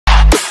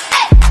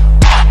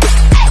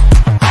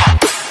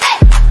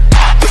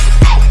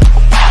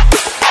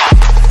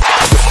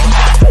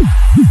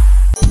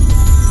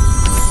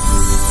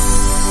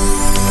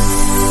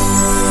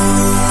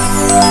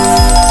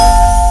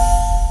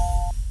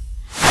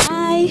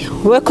Hi,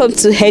 welcome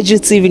to Edu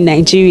TV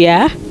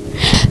Nigeria.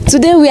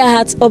 Today we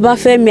are at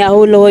Obafemi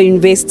Awolowo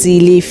University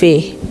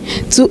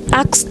Ile-Ife to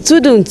ask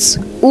students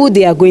who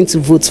they are going to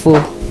vote for.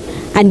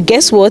 And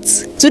guess what?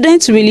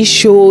 Students really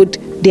showed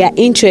their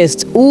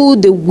interest who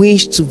they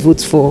wish to vote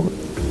for.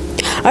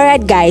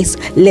 Alright guys,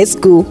 let's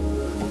go.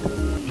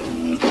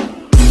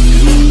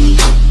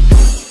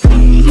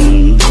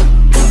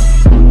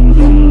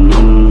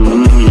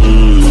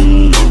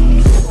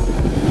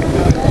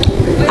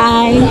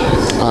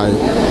 Hi.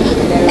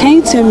 Can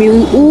you tell me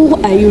who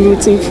are you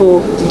rooting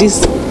for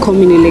this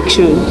coming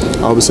election?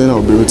 I'll be saying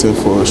I'll be rooting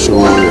for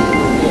Showore.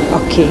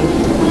 Okay,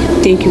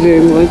 thank you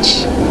very much.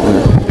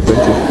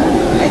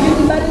 Thank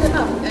you.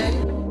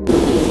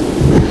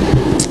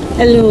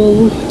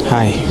 Hello.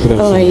 Hi, good afternoon.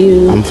 How are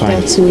you? I'm fine.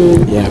 Good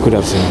afternoon. Yeah, good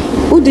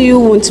afternoon. Who do you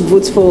want to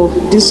vote for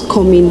this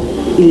coming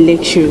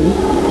election?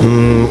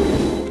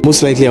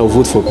 Most likely I'll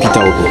vote for Peter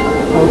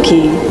Obi.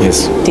 Okay.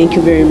 Yes. Thank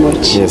you very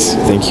much. Yes,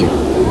 thank you.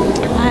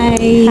 Hi.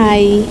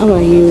 Hi. How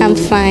are you? I'm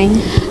fine.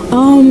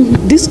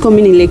 This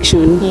coming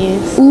election,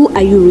 Yes. who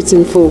are you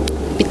rooting for?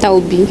 Peter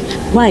Obi.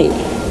 Why?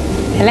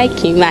 I like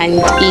him, and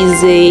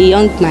he's a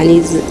young man.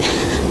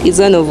 He's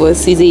one of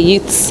us. He's a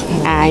youth,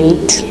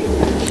 and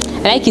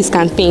I like his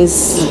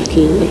campaigns.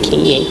 Okay. Okay,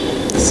 yeah.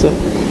 So,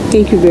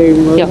 Thank you very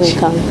much. you're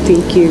welcome.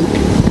 Thank you.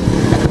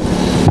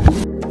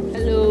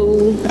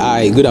 Hello.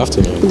 Hi, good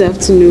afternoon. Good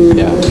afternoon.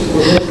 Yeah.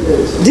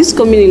 This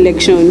coming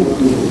election,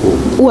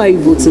 who are you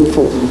voting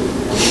for?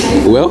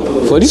 Well,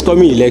 for this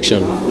coming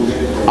election,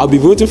 I'll be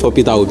voting for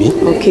Peter Obi.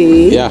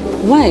 Okay. Yeah.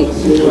 Why?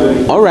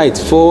 All right,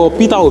 for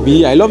Peter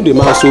Obi, I love the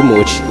man so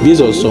much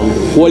based on some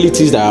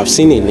qualities that I've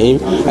seen in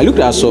him. I looked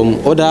at some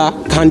other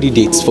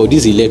candidates for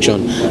this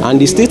election, and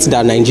the state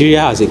that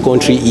Nigeria as a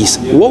country is,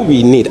 what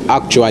we need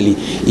actually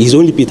is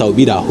only Peter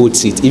Obi that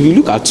holds it. If you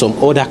look at some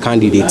other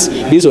candidates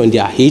based on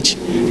their age,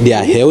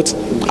 their health,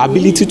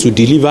 ability to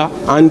deliver,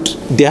 and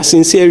their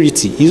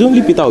sincerity, it's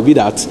only Peter Obi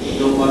that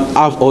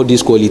have all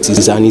these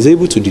qualities and is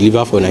able to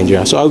deliver for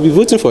Nigeria. So I'll be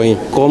voting for him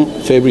come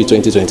February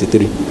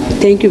 2023.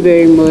 Thank you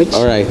very much.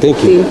 All right,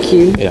 thank you. Thank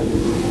you. Yeah.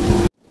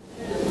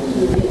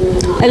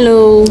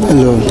 Hello.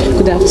 Hello.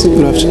 Good afternoon.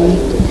 Good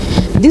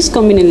afternoon. This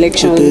coming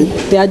election, Okay.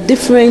 there are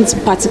different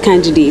party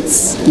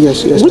candidates.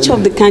 Yes. Which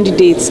of the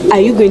candidates are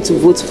you going to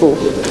vote for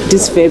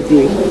this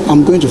February?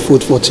 I'm going to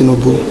vote for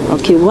Tinubu.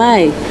 Okay,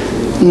 why?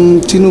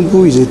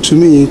 Tinubu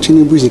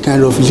is a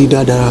kind of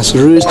leader that has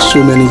raised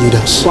so many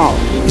leaders. Wow.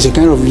 He's a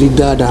kind of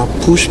leader that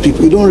push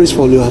people. He don't raise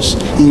followers.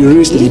 He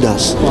raised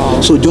leaders. Wow.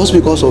 So just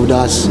because of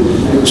that,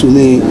 to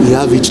me, he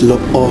have it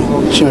all.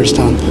 You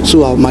understand?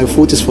 So my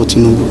vote is for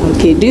Tinubu.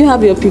 Okay, do you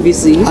have your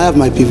PVC? I have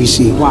my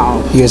PVC.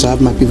 Wow. Yes, I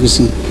have my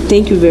PVC.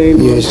 Thank you very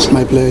much. Yes,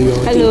 my player.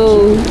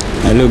 Hello.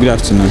 Hello, good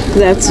afternoon.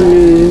 Good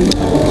afternoon.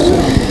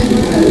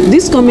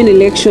 This coming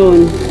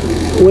election,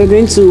 we're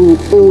going to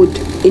hold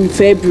in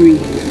February.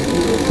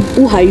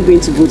 Who are you going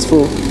to vote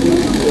for?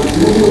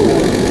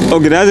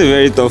 Okay, that's a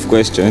very tough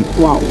question,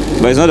 Wow.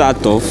 but it's not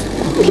that tough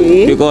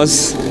Okay.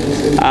 because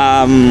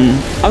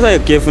after a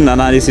careful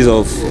analysis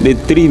of the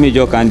three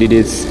major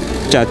candidates,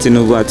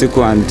 Tinubu,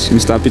 Atiku, and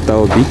Mr. Peter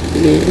Obi,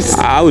 Yes.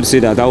 I would say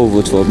that I will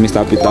vote for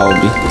Mr. Peter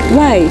Obi.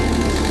 Why?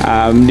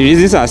 The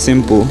reasons are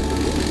simple,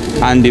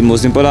 and the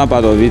most important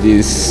part of it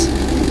is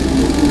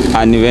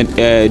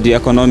the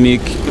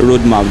economic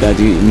roadmap that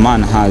the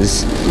man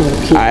has.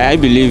 Okay. I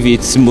believe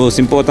it's most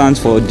important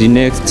for the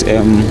next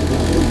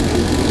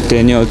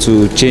tenure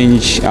to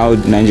change how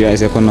Nigeria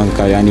is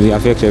economically, and it will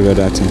affect every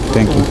other thing.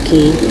 Thank you.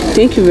 Okay.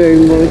 Thank you very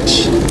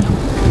much.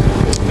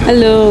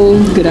 Hello.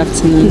 Good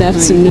afternoon. Good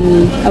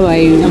afternoon. How are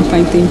you? I'm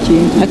fine, thank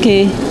you.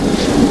 Okay.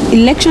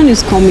 Election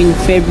is coming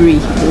February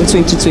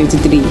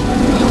 2023.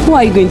 Who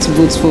are you going to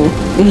vote for?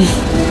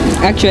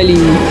 Actually,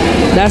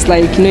 that's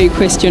like a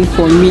question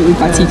for me in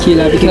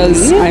particular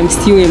because I'm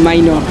still a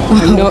minor.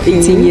 I'm not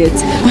 18 yet.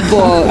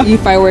 But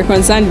if I were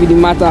concerned with the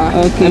matter,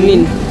 I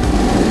mean,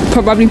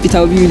 probably Peter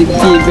Obi would be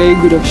a very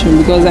good option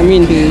because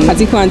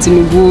Atiku and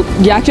Tinubu,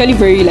 they're actually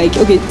very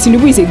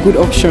Tinubu is a good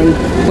option,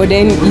 but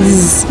then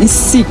he's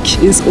sick,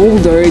 he's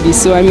old already.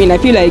 So I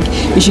feel like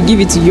we should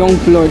give it to young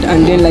blood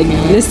and then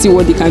let's see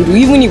what they can do.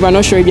 Even if we're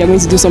not sure if they're going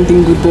to do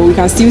something good, but we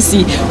can still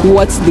see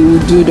what they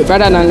will do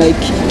rather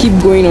than keep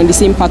going on the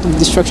same path of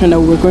destruction that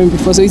we were going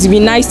before. So it would be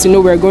nice to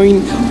know we're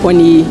going on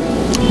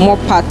a more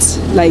path,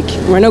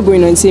 we're not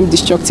going on the same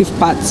destructive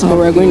path, but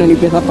we're going on a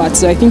better path.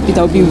 So I think Peter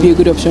Obi will be a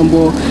good option,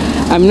 but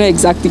I'm not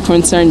exactly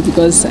concerned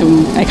because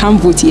I can't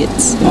vote yet.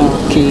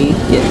 Okay.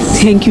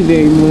 Yes. Thank you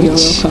very much. You're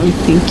welcome.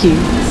 Thank you.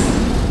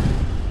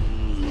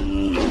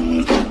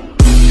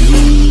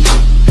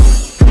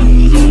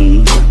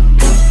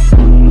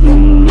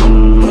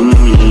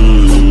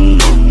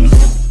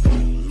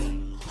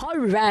 All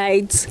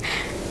right.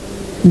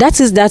 That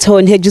is that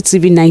on Edu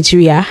TV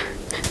Nigeria.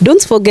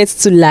 Don't forget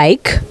to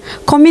like,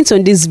 comment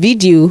on this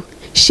video,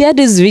 share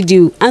this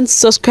video, and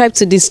subscribe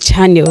to this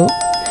channel.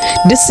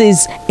 This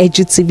is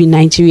Edu TV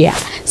Nigeria.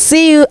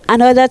 See you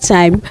another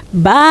time.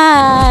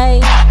 Bye.